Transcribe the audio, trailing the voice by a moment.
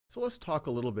So let's talk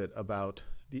a little bit about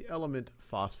the element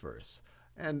phosphorus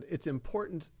and its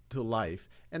importance to life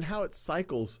and how it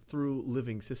cycles through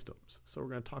living systems. So we're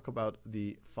going to talk about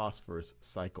the phosphorus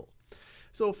cycle.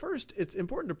 So first, it's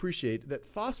important to appreciate that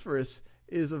phosphorus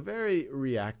is a very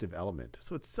reactive element,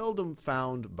 so it's seldom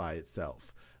found by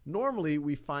itself. Normally,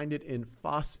 we find it in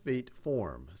phosphate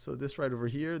form. So this right over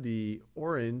here, the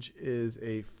orange, is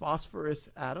a phosphorus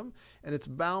atom, and it's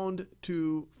bound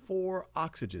to 4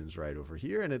 oxygens right over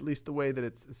here. And at least the way that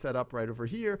it's set up right over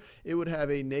here, it would have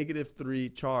a -3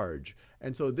 charge.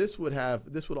 And so this would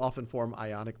often form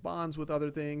ionic bonds with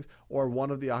other things, or one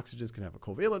of the oxygens can have a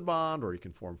covalent bond, or you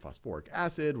can form phosphoric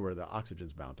acid where the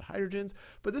oxygen's bound to hydrogens.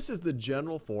 But this is the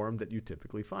general form that you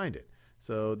typically find it.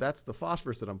 So that's the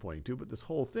phosphorus that I'm pointing to, but this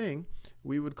whole thing,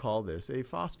 we would call this a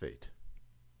phosphate.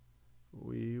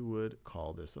 We would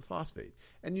call this a phosphate.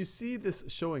 And you see this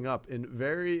showing up in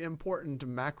very important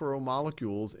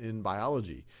macromolecules in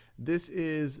biology. This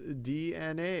is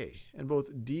DNA, and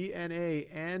both DNA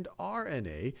and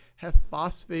RNA have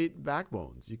phosphate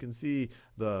backbones. You can see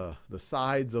the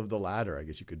sides of the ladder, I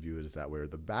guess you could view it as that way, or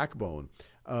the backbone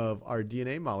of our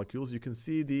DNA molecules. You can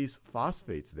see these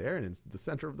phosphates there, and in the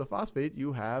center of the phosphate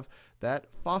you have that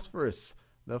phosphorus,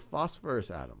 the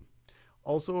phosphorus atom.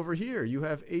 Also over here, you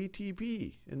have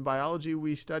ATP. In biology,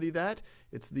 we study that.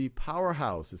 It's the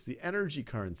powerhouse. It's the energy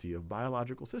currency of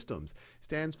biological systems. It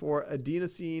stands for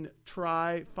adenosine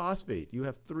triphosphate. You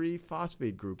have 3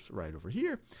 phosphate groups right over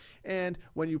here. And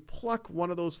when you pluck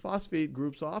one of those phosphate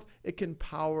groups off, it can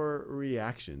power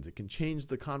reactions. It can change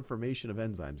the conformation of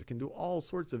enzymes. It can do all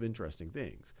sorts of interesting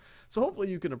things. So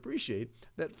hopefully you can appreciate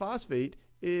that phosphate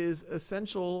is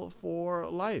essential for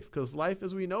life, because life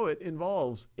as we know it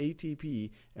involves ATP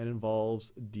and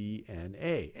involves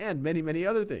DNA and many, many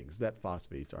other things that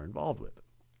phosphates are involved with.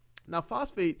 Now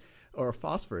phosphate, or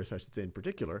phosphorus I should say in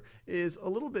particular, is a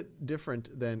little bit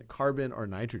different than carbon or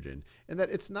nitrogen in that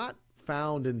it's not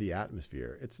found in the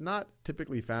atmosphere. It's not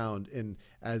typically found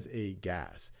as a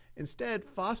gas. Instead,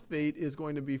 phosphate is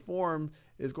going to be found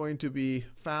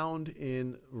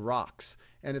in rocks,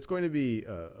 and it's going to be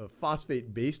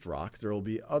phosphate-based rocks. There will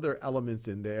be other elements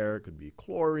in there. It could be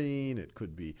chlorine. It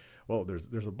could be, well,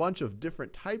 there's a bunch of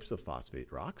different types of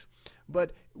phosphate rocks.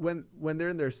 But when they're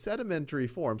in their sedimentary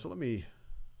form, so let me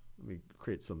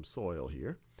create some soil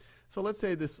here. So let's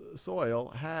say this soil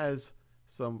has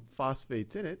some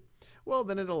phosphates in it. Well,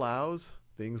 then it allows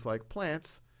things like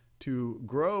plants to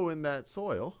grow in that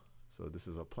soil. So this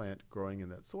is a plant growing in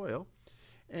that soil.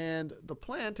 And the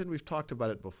plant, and we've talked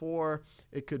about it before,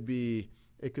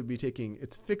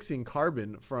 it's fixing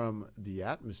carbon from the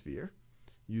atmosphere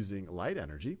using light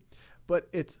energy, but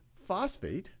its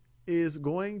phosphate is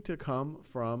going to come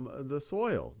from the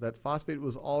soil. That phosphate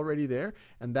was already there,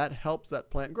 and that helps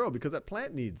that plant grow because that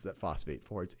plant needs that phosphate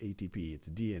for its ATP, its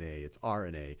DNA, its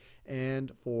RNA,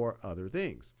 and for other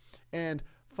things. And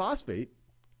phosphate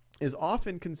is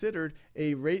often considered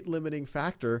a rate-limiting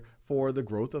factor for the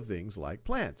growth of things like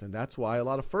plants. And that's why a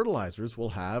lot of fertilizers will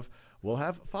have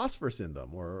phosphorus in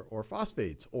them, or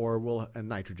phosphates, and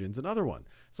nitrogen's another one.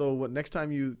 So next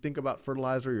time you think about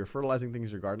fertilizer, you're fertilizing things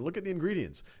in your garden, look at the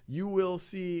ingredients. You will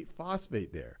see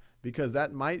phosphate there because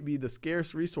that might be the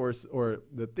scarce resource or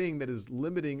the thing that is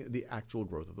limiting the actual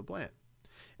growth of the plant.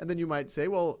 And then you might say,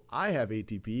 well, I have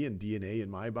ATP and DNA in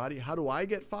my body. How do I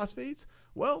get phosphates?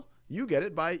 Well, you get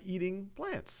it by eating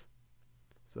plants.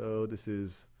 So this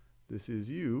is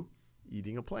you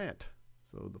eating a plant.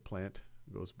 So the plant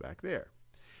goes back there.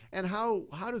 And how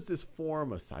does this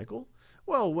form a cycle?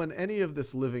 Well, when any of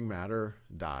this living matter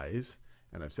dies,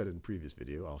 and I've said it in a previous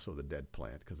video, I'll show the dead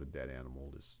plant because a dead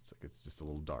animal it's just a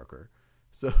little darker.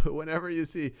 So whenever you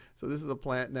see, so this is a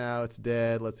plant now, it's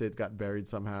dead. Let's say it got buried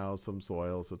somehow, some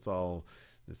soil, so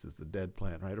this is the dead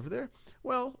plant right over there.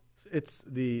 Well, it's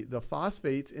the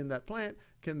phosphates in that plant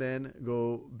can then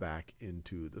go back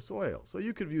into the soil. So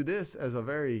you could view this as a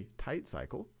very tight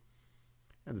cycle.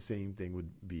 And the same thing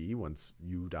would be once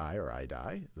you die or I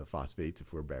die. The phosphates,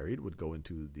 if we're buried, would go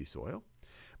into the soil.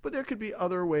 But there could be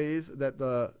other ways that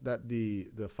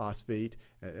the phosphate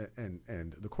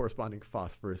and the corresponding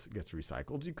phosphorus gets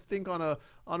recycled. You could think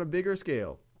on a bigger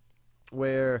scale,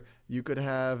 where you could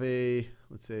have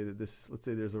let's say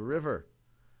there's a river.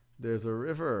 There's a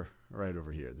river right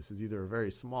over here. This is either a very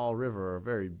small river or a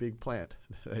very big plant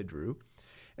that I drew.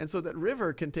 And so that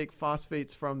river can take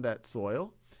phosphates from that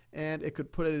soil and it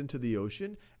could put it into the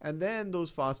ocean, and then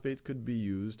those phosphates could be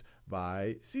used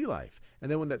by sea life. And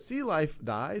then when that sea life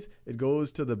dies, it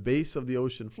goes to the base of the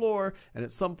ocean floor, and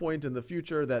at some point in the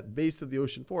future, that base of the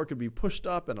ocean floor could be pushed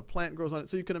up and a plant grows on it.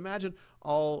 So you can imagine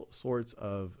all sorts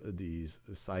of these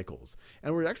cycles.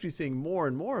 And we're actually seeing more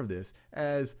and more of this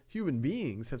as human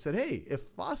beings have said, hey, if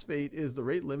phosphate is the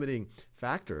rate limiting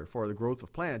factor for the growth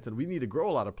of plants, and we need to grow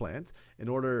a lot of plants in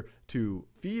order to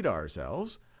feed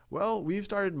ourselves, well, we've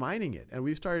started mining it, and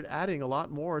we've started adding a lot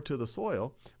more to the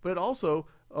soil, but it also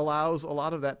allows a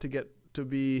lot of that to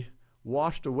be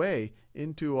washed away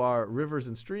into our rivers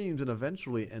and streams and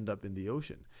eventually end up in the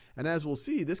ocean. And as we'll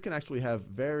see, this can actually have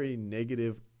very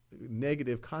negative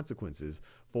consequences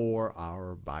for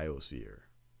our biosphere.